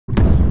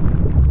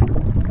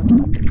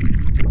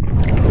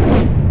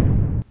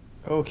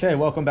Okay,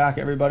 welcome back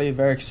everybody.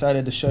 Very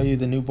excited to show you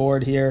the new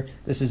board here.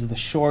 This is the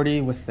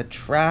Shorty with the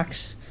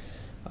tracks.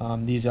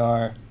 These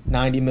are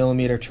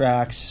 90mm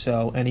tracks,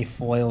 so any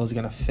foil is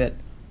going to fit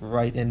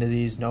right into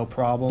these, no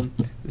problem.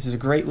 This is a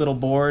great little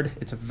board.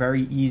 It's a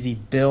very easy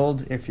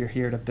build if you're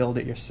here to build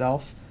it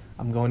yourself.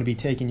 I'm going to be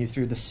taking you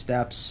through the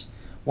steps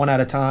one at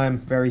a time,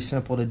 very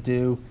simple to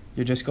do.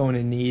 You're just going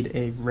to need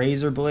a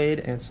razor blade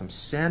and some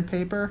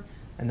sandpaper,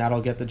 and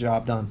that'll get the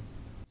job done.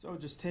 So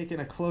just taking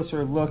a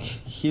closer look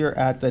here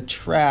at the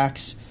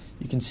tracks,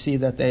 you can see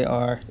that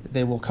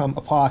they will come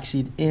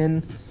epoxied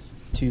in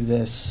to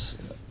this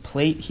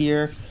plate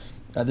here.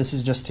 This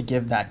is just to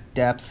give that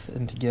depth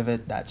and to give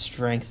it that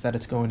strength that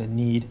it's going to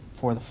need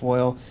for the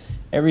foil.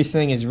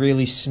 Everything is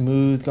really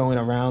smooth going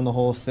around the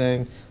whole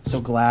thing,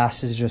 so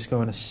glass is just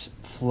going to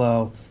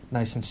flow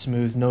nice and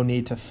smooth. No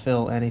need to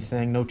fill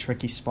anything, no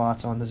tricky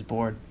spots on this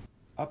board.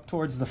 Up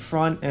towards the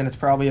front, and it's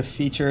probably a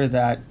feature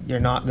that you're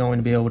not going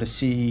to be able to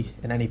see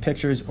in any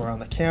pictures or on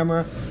the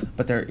camera,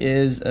 but there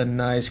is a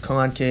nice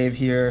concave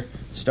here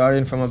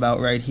starting from about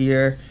right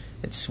here.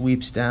 It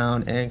sweeps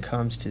down and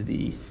comes to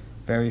the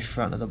very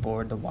front of the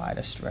board, the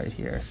widest right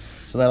here.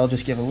 So that'll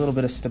just give a little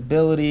bit of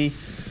stability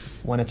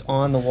when it's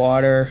on the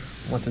water.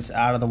 Once it's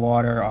out of the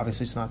water,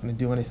 obviously it's not going to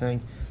do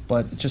anything,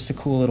 but just a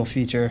cool little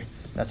feature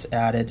that's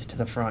added to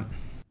the front.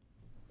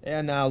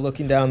 And now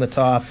looking down the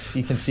top,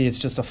 you can see it's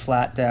just a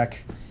flat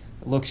deck.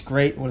 It looks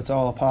great when it's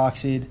all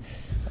epoxied.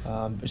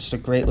 It's just a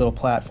great little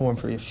platform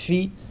for your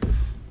feet.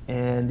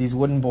 And these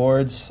wooden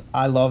boards,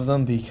 I love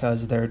them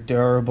because they're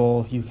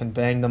durable. You can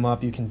bang them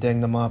up, you can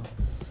ding them up.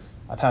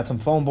 I've had some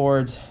foam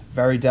boards,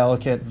 very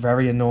delicate,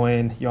 very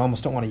annoying. You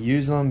almost don't want to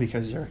use them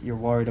because you're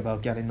worried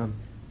about getting them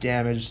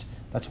damaged.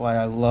 That's why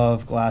I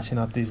love glassing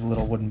up these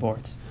little wooden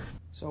boards.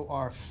 So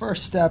our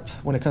first step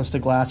when it comes to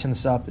glassing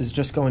this up is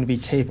just going to be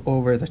tape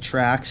over the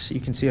tracks. You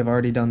can see I've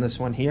already done this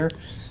one here,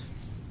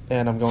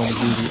 and I'm going to do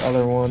the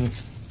other one.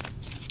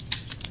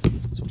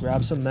 So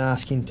grab some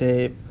masking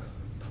tape,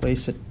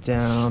 place it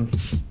down,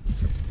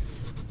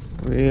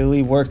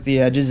 really work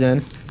the edges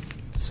in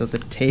so the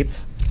tape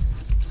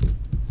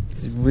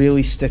is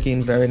really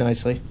sticking very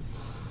nicely.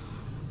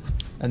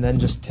 And then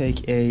just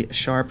take a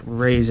sharp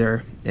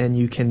razor, and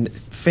you can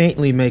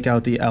faintly make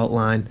out the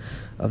outline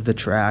of the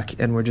track,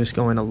 and we're just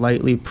going to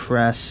lightly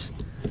press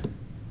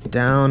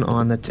down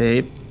on the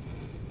tape,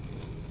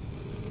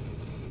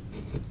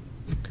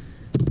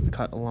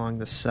 cut along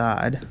the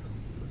side,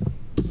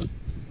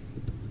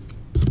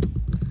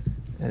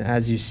 and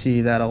as you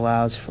see, that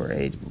allows for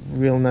a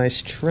real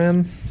nice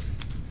trim.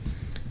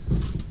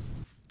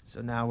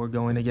 So now we're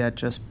going to get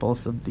just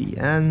both of the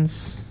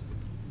ends.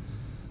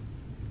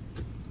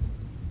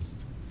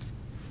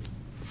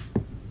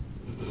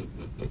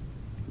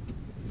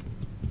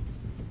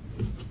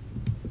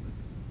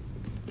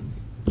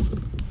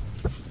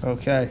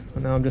 Okay,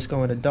 now I'm just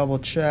going to double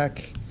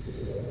check,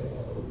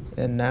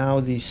 and now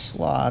these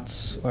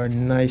slots are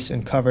nice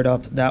and covered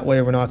up. That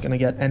way we're not going to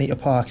get any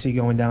epoxy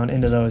going down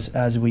into those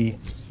as we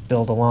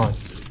build along.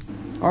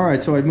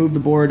 Alright, so I moved the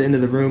board into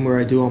the room where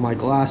I do all my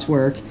glass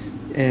work,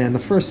 and the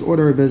first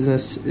order of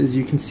business is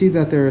you can see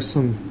that there are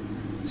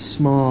some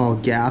small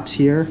gaps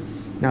here.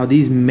 Now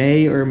these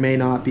may or may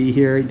not be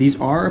here.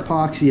 These are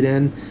epoxied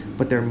in,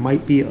 but there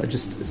might be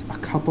just a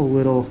couple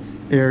little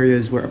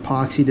areas where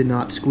epoxy did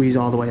not squeeze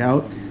all the way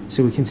out.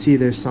 So we can see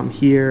there's some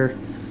here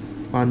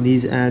on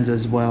these ends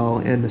as well,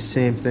 and the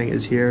same thing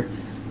is here.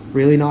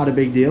 Really not a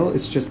big deal.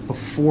 It's just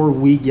before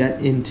we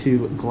get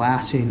into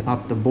glassing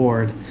up the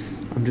board,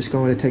 I'm just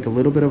going to take a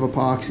little bit of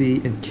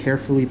epoxy and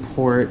carefully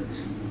pour it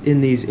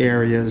in these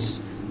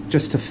areas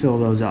just to fill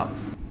those up.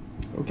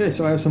 Okay,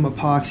 so I have some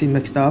epoxy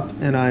mixed up,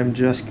 and I'm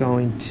just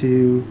going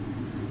to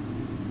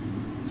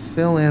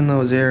fill in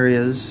those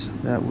areas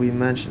that we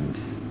mentioned.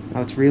 Now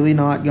it's really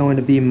not going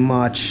to be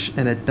much,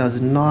 and it does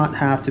not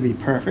have to be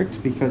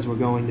perfect because we're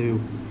going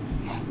to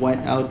wet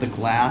out the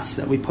glass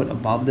that we put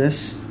above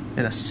this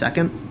in a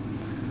second.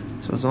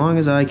 So as long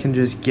as I can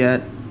just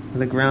get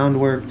the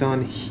groundwork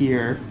done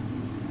here,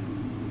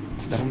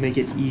 that'll make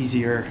it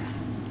easier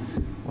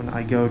when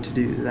I go to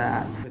do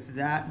that. With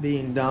that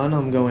being done,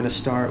 I'm going to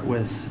start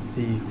with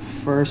the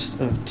first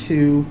of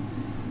two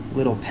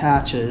little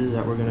patches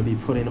that we're going to be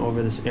putting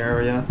over this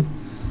area.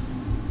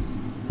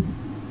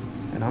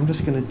 And I'm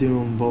just going to do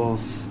them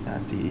both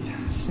at the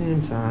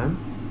same time.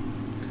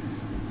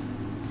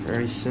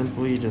 Very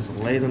simply, just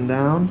lay them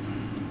down.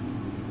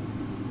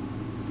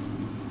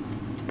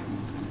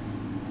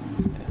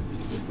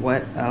 And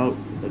wet out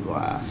the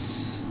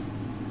glass.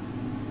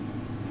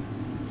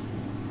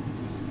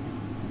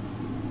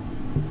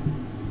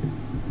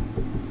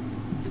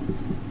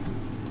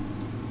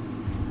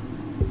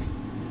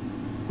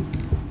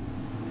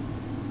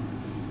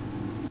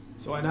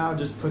 So I now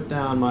just put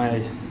down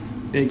my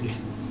big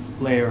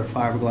layer of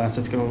fiberglass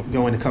that's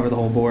going to cover the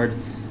whole board.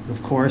 And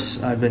of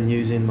course, I've been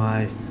using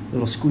my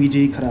little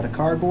squeegee cut out of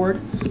cardboard,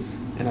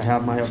 and I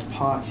have my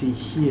epoxy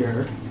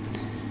here.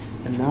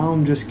 And now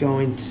I'm just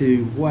going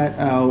to wet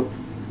out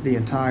the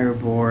entire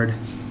board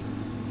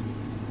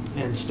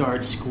and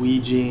start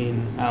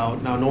squeegeeing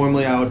out. Now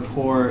normally I would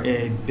pour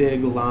a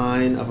big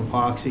line of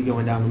epoxy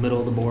going down the middle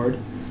of the board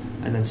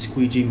and then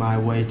squeegee my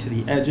way to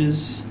the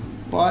edges,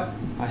 but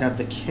I have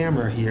the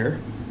camera here,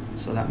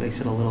 so that makes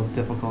it a little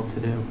difficult to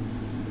do.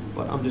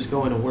 But I'm just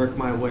going to work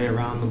my way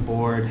around the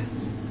board,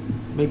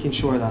 making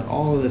sure that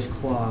all of this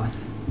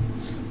cloth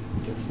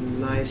gets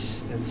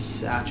nice and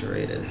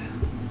saturated.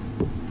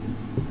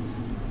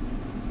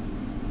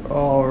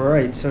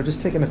 Alright, so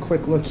just taking a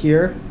quick look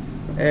here.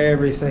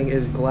 Everything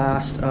is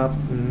glassed up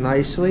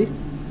nicely.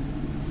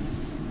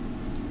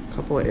 A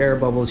couple of air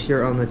bubbles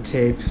here on the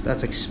tape.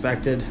 That's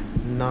expected,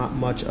 not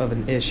much of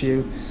an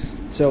issue.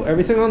 So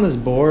everything on this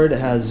board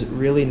has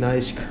really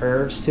nice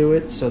curves to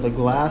it, so the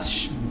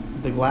glass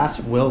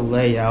will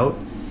lay out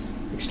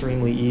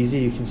extremely easy.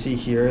 You can see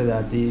here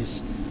that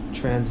these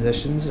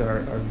transitions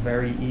are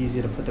very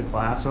easy to put the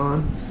glass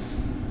on.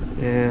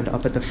 And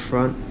up at the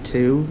front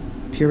too,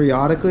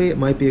 periodically it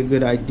might be a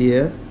good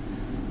idea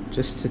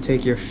just to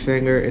take your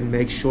finger and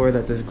make sure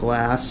that this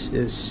glass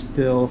is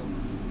still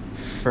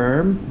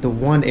firm. The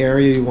one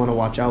area you want to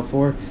watch out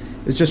for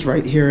is just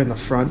right here in the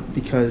front,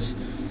 because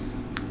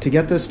to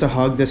get this to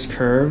hug this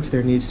curve,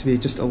 there needs to be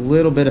just a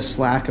little bit of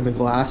slack in the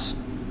glass.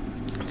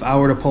 If I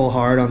were to pull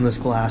hard on this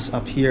glass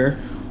up here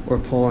or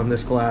pull on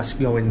this glass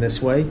going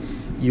this way,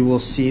 you will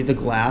see the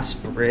glass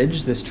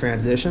bridge this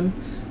transition.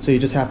 So you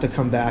just have to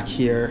come back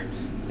here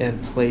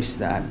and place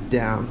that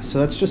down. So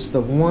that's just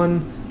the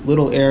one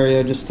little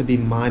area just to be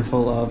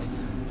mindful of.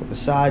 But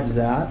besides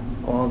that,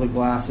 all the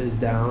glass is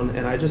down,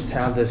 and I just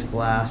have this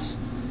glass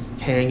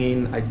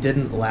hanging. I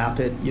didn't lap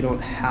it. You don't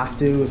have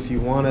to. If you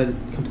want to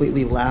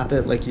completely lap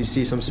it like you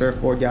see some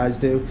surfboard guys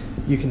do,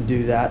 you can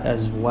do that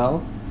as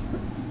well.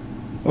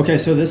 Okay,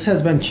 so this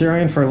has been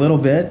curing for a little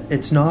bit.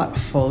 It's not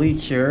fully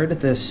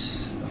cured.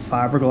 This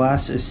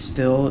fiberglass is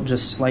still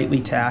just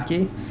slightly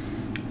tacky,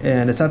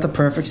 and it's at the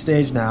perfect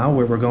stage now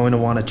where we're going to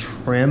want to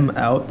trim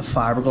out the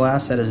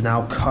fiberglass that is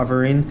now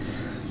covering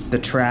the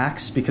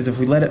tracks, because if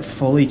we let it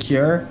fully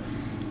cure,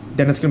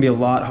 then it's going to be a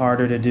lot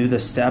harder to do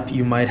this step.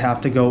 You might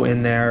have to go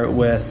in there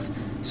with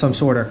some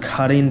sort of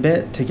cutting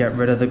bit to get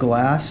rid of the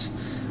glass,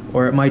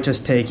 or it might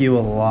just take you a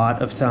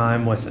lot of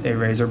time with a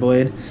razor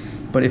blade.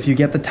 But if you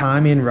get the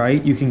timing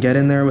right, you can get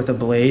in there with a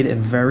blade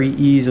and very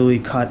easily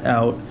cut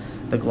out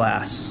the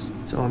glass.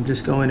 So I'm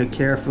just going to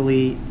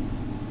carefully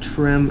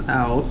trim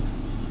out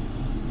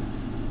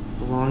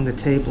along the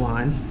tape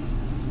line.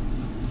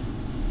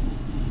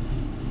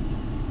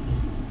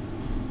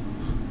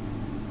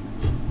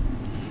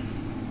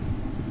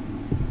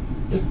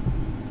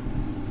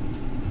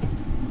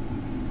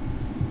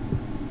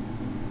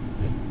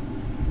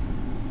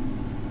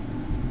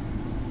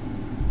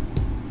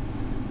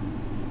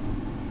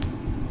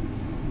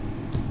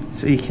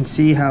 So you can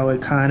see how it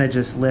kind of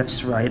just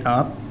lifts right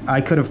up.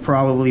 I could have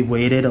probably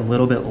waited a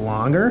little bit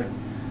longer.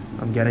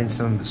 I'm getting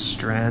some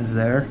strands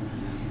there.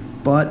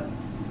 But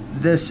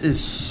this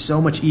is so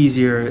much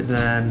easier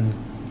than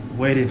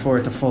waiting for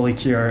it to fully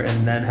cure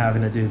and then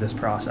having to do this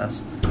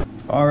process.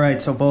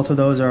 Alright, so both of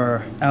those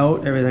are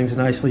out. Everything's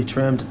nicely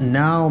trimmed.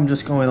 Now I'm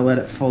just going to let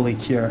it fully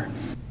cure.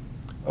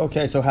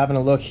 Okay, so having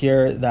a look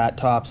here, that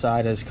top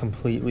side is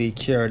completely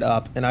cured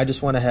up, and I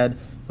just went ahead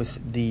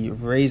with the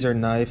razor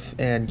knife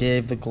and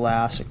gave the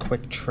glass a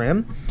quick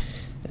trim.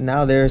 And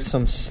now there's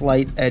some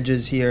slight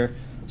edges here,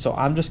 so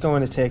I'm just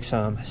going to take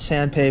some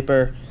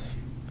sandpaper,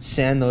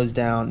 sand those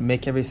down,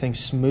 make everything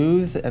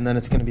smooth, and then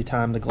it's going to be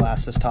time to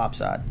glass this top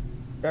side.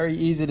 Very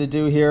easy to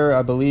do here.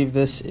 I believe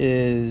this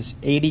is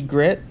 80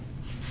 grit.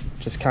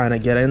 Just kind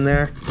of get in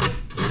there.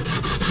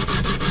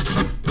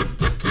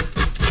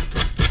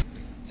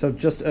 So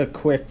just a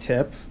quick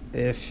tip,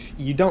 if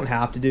you don't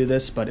have to do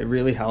this, but it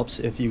really helps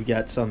if you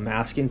get some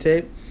masking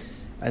tape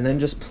and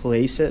then just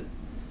place it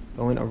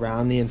going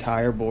around the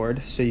entire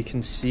board, so you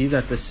can see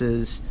that this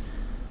is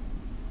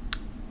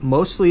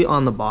mostly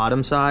on the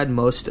bottom side.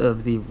 Most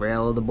of the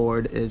rail of the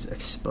board is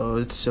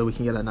exposed, so we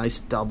can get a nice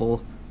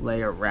double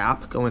layer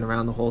wrap going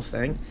around the whole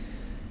thing.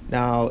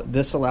 Now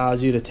this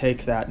allows you to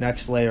take that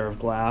next layer of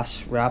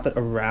glass, wrap it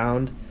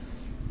around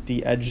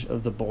the edge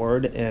of the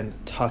board and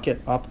tuck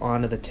it up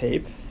onto the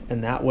tape,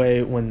 and that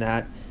way when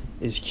that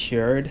is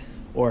cured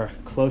or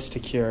close to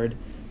cured,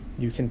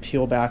 you can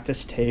peel back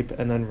this tape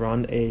and then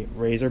run a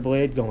razor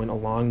blade going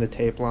along the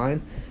tape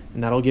line,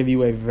 and that'll give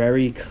you a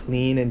very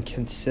clean and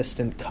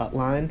consistent cut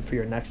line for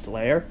your next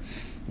layer,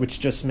 which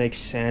just makes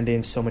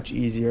sanding so much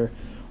easier.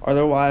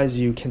 Otherwise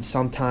you can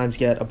sometimes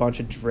get a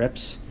bunch of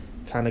drips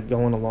kind of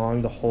going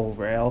along the whole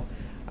rail,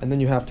 and then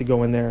you have to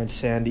go in there and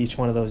sand each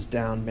one of those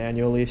down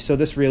manually. So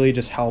this really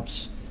just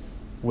helps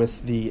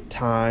with the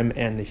time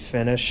and the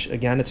finish.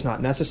 Again, it's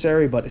not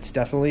necessary, but it's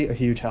definitely a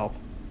huge help.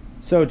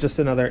 So just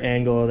another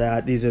angle of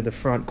that. These are the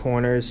front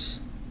corners.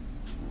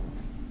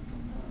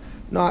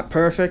 Not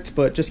perfect,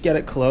 but just get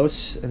it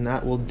close and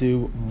that will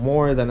do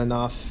more than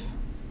enough.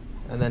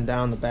 And then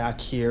down the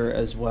back here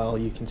as well,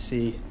 you can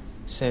see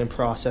same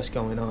process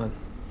going on.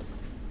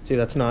 See,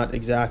 that's not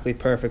exactly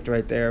perfect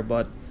right there,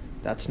 but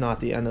that's not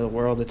the end of the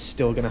world. It's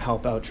still going to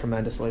help out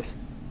tremendously.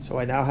 So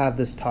I now have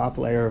this top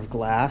layer of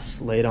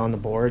glass laid on the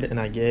board, and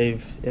I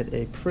gave it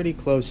a pretty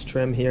close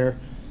trim here,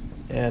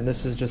 and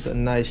this is just a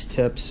nice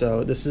tip.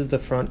 So this is the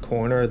front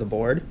corner of the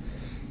board,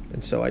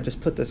 and so I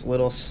just put this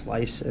little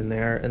slice in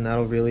there, and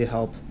that'll really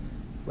help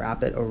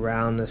wrap it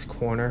around this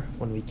corner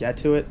when we get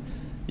to it.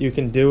 You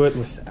can do it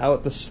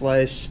without the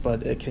slice,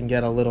 but it can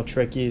get a little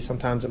tricky.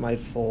 Sometimes it might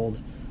fold,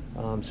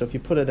 so if you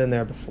put it in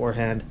there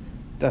beforehand,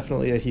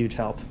 definitely a huge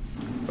help.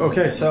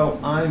 Okay, so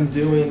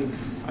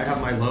I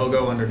have my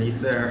logo underneath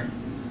there.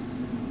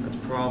 That's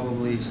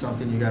probably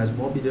something you guys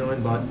won't be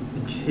doing, but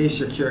in case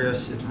you're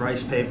curious, it's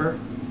rice paper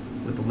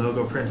with the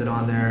logo printed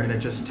on there, and it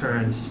just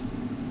turns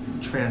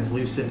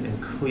translucent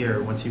and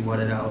clear once you wet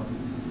it out.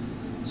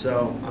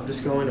 So I'm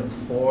just going to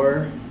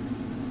pour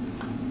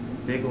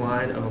a big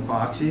line of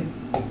epoxy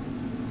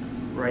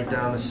right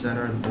down the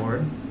center of the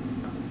board,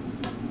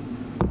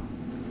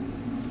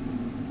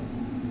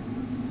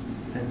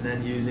 and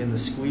then using the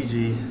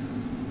squeegee,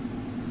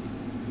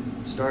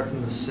 start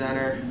from the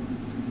center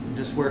and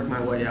just work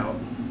my way out.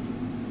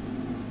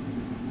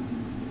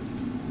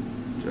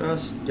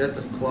 Just get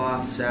the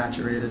cloth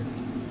saturated.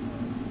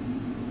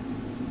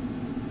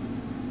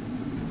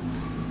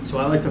 So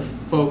I like to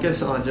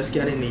focus on just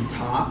getting the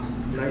top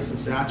nice and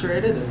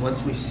saturated, and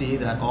once we see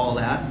that all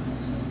that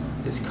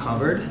is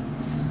covered,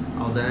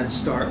 I'll then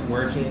start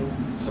working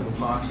some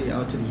epoxy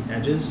out to the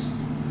edges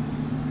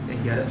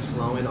and get it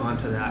flowing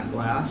onto that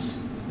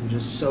glass and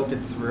just soak it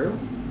through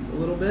a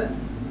little bit.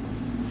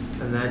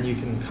 And then you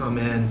can come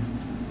in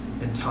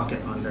and tuck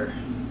it under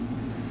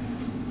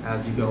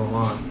as you go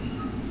along.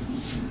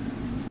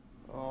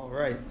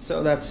 Alright,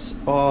 so that's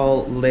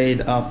all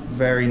laid up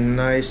very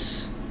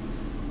nice.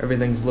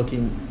 Everything's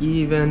looking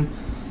even.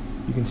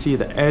 You can see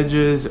the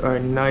edges are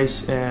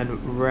nice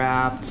and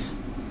wrapped.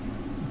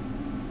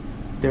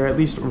 They're at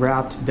least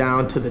wrapped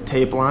down to the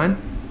tape line.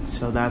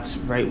 So that's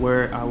right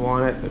where I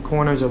want it. The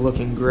corners are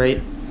looking great.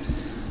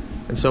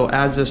 And so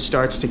as this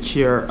starts to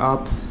cure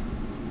up,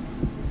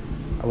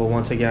 I will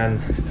once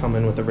again come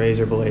in with the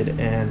razor blade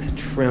and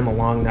trim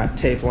along that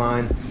tape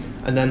line,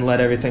 and then let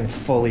everything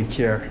fully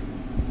cure.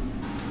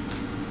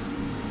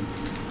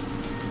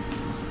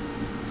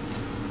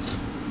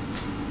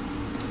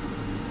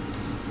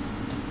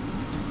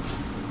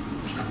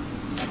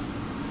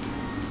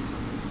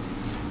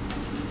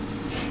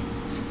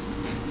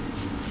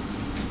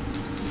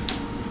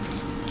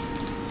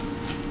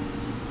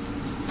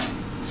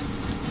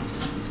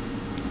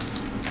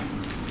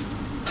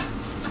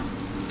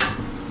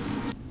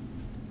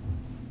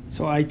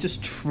 So I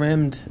just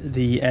trimmed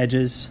the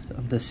edges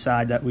of the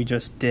side that we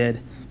just did,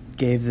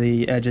 gave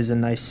the edges a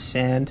nice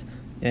sand,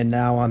 and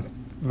now I'm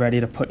ready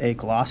to put a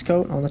gloss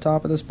coat on the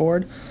top of this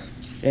board.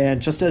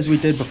 And just as we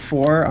did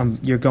before,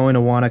 you're going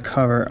to want to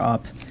cover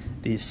up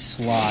these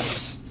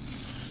slots.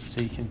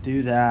 So you can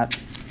do that.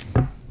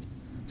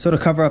 So to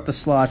cover up the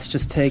slots,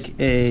 just take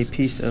a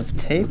piece of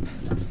tape,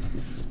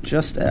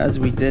 just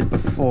as we did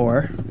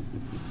before.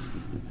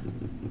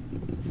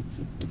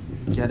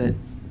 Get it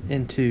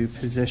into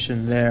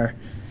position there,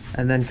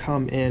 and then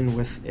come in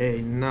with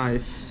a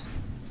knife,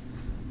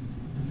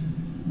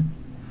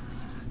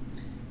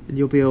 and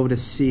you'll be able to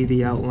see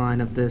the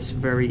outline of this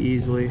very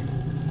easily,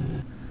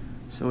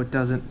 so it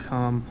doesn't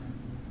come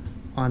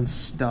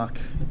unstuck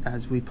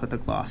as we put the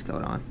gloss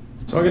coat on.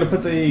 So I'm going to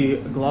put the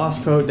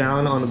gloss coat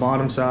down on the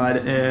bottom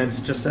side, and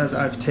just as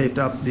I've taped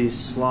up these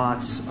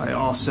slots, I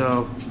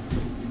also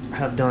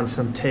have done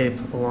some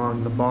tape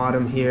along the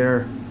bottom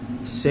here.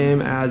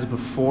 Same as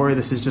before,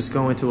 this is just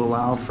going to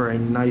allow for a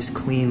nice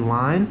clean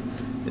line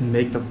and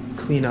make the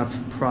cleanup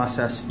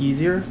process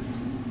easier.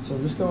 So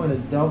I'm just going to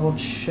double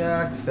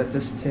check that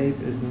this tape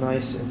is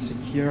nice and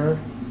secure,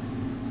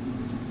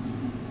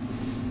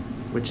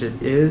 which it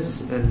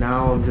is, and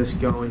now I'm just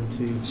going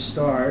to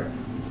start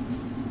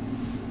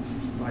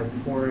by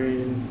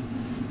pouring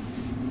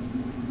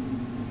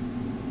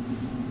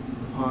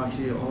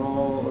epoxy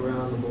all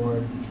around the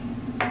board.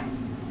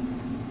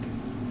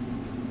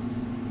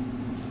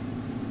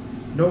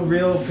 No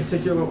real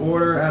particular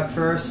order at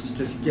first,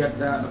 just get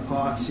that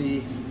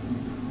epoxy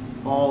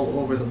all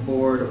over the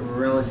board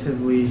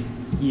relatively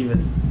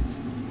even.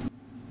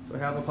 So I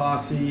have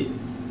epoxy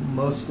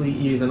mostly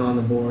even on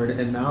the board,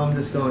 and now I'm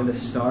just going to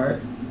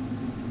start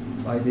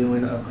by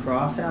doing a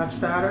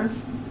crosshatch pattern.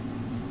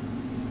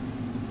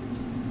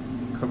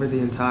 Cover the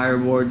entire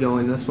board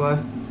going this way.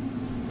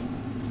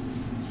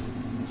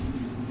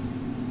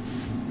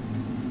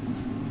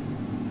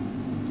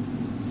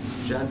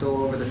 Gentle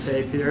over the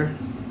tape here.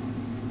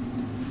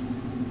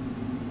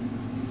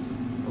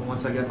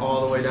 Once I get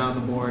all the way down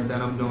the board,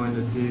 then I'm going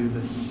to do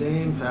the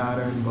same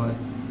pattern, but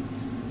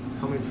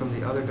coming from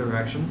the other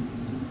direction.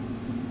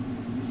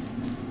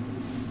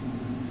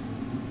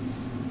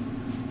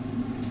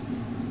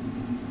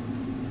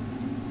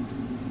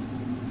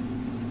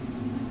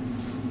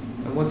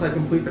 And once I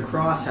complete the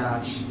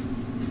crosshatch,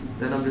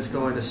 then I'm just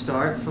going to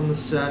start from the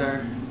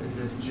center and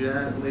just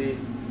gently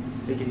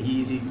take an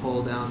easy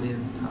pull down the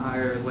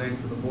entire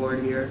length of the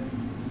board here.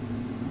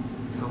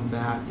 Come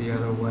back the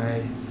other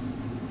way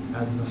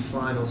as the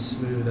final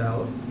smooth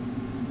out.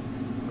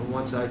 And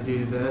once I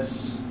do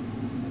this,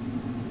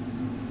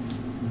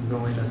 I'm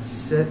going to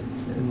sit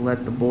and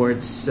let the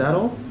board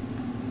settle.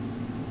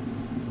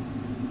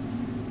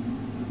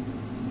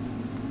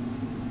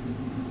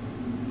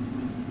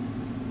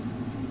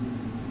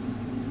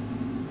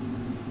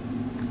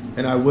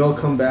 And I will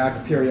come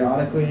back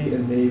periodically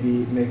and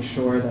maybe make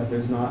sure that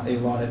there's not a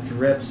lot of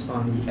drips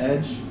on the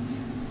edge.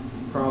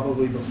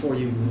 Probably before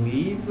you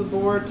leave the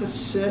board to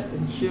sit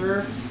and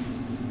cure,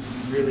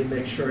 really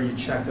make sure you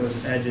check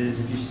those edges.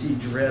 If you see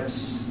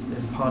drips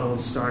and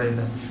puddles starting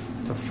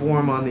to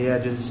form on the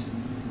edges,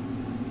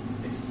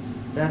 it's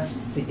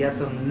best to get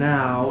them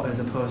now as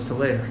opposed to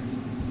later.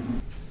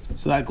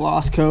 So that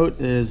gloss coat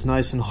is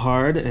nice and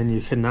hard, and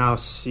you can now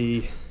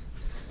see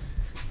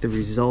the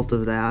result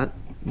of that.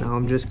 Now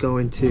I'm just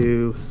going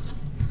to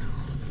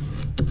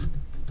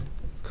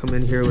come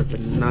in here with a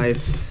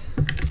knife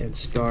and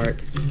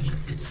start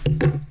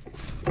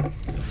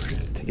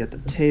to get the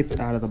tape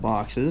out of the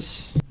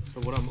boxes.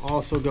 So what I'm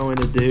also going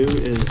to do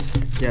is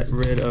get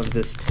rid of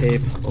this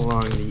tape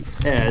along the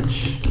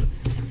edge.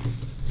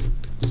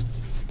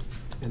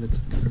 And it's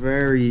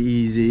very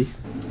easy.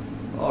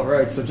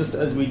 Alright, so just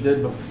as we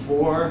did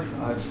before,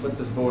 I've flipped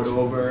this board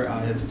over.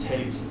 I have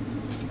taped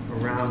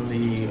around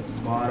the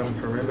bottom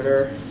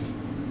perimeter.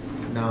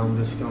 Now I'm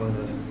just going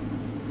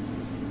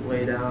to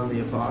lay down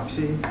the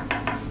epoxy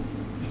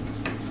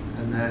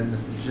and then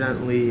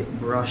gently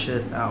brush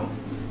it out.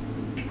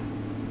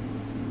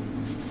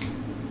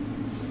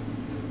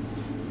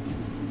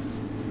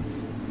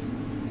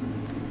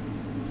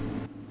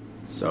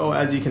 So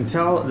as you can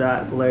tell,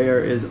 that layer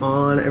is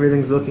on,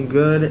 everything's looking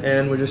good,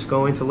 and we're just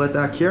going to let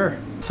that cure.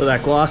 So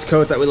that gloss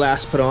coat that we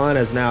last put on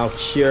is now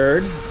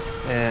cured,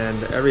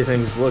 and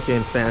everything's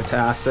looking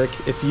fantastic.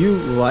 If you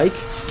like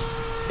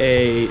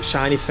a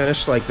shiny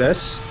finish like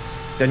this,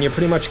 then you're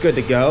pretty much good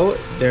to go.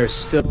 There's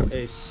still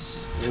a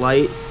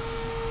slight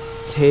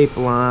tape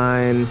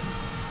line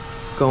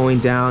going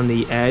down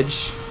the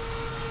edge,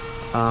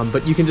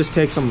 but you can just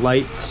take some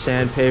light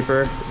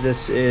sandpaper,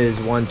 this is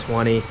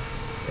 120,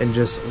 and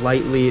just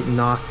lightly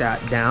knock that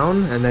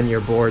down, and then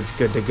your board's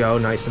good to go,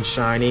 nice and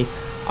shiny.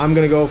 I'm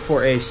gonna go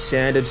for a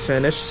sanded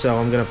finish, so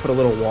I'm gonna put a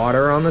little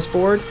water on this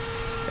board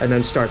and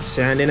then start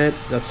sanding it.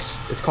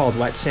 It's called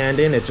wet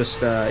sanding. It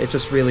just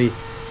really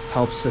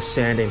helps the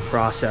sanding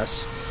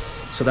process.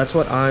 So that's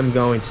what I'm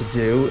going to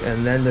do,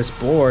 and then this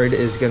board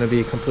is going to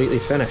be completely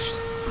finished.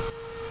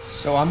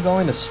 So I'm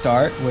going to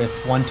start with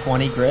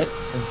 120 grit,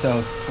 and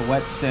so to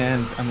wet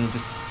sand, I mean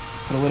just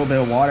put a little bit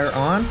of water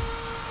on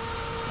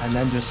and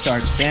then just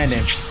start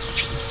sanding.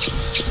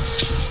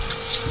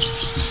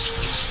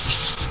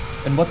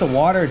 And what the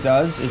water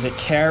does is it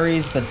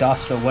carries the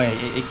dust away.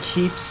 It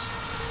keeps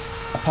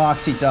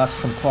epoxy dust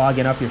from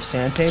clogging up your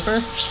sandpaper,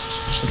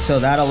 and so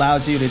that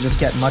allows you to just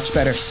get much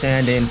better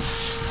sanding,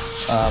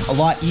 a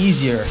lot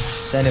easier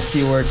than if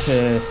you were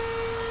to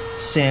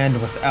sand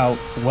without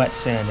wet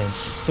sanding.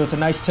 So it's a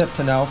nice tip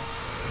to know.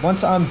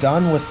 Once I'm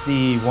done with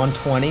the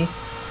 120,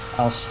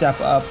 I'll step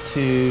up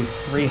to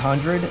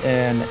 300,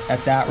 and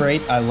at that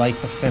rate I like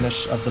the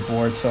finish of the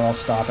board, so I'll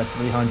stop at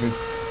 300.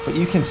 But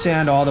you can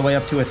sand all the way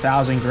up to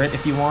 1000 grit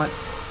if you want.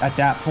 At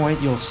that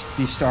point you'll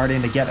be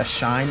starting to get a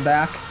shine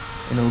back,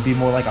 and it'll be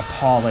more like a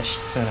polished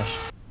finish.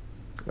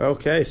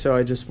 Okay, so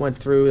I just went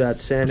through that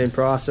sanding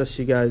process.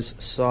 You guys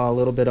saw a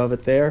little bit of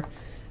it there,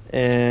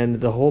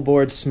 and the whole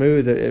board's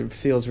smooth. It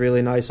feels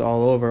really nice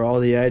all over. All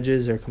the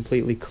edges are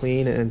completely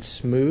clean and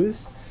smooth.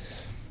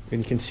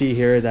 And you can see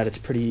here that it's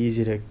pretty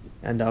easy to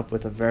end up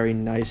with a very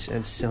nice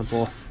and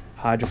simple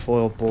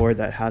hydrofoil board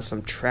that has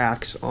some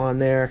tracks on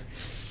there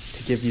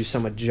to give you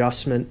some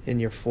adjustment in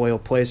your foil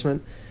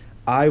placement.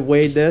 I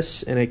weighed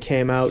this and it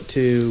came out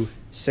to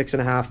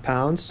 6.5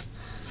 pounds,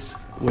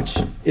 which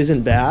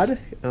isn't bad.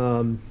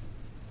 You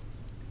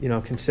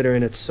know,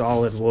 considering it's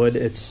solid wood,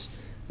 this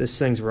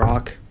thing's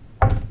rock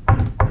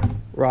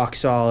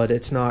solid.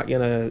 It's not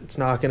gonna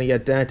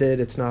get dented.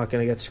 It's not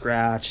gonna get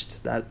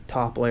scratched. That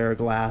top layer of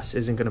glass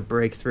isn't gonna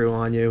break through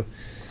on you,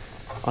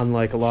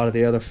 unlike a lot of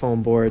the other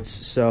foam boards.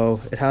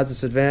 So it has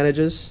its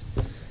advantages.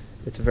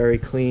 It's a very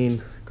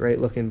clean, great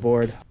looking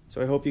board.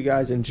 So I hope you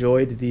guys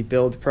enjoyed the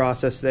build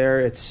process there.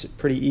 It's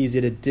pretty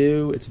easy to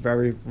do. It's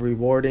very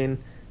rewarding.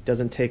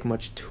 Doesn't take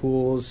much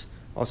tools.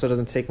 Also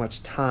doesn't take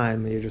much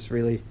time. You're just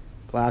really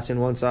glass in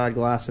one side,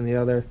 glass in the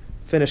other,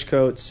 finish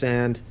coat,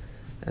 sand,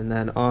 and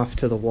then off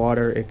to the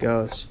water it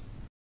goes.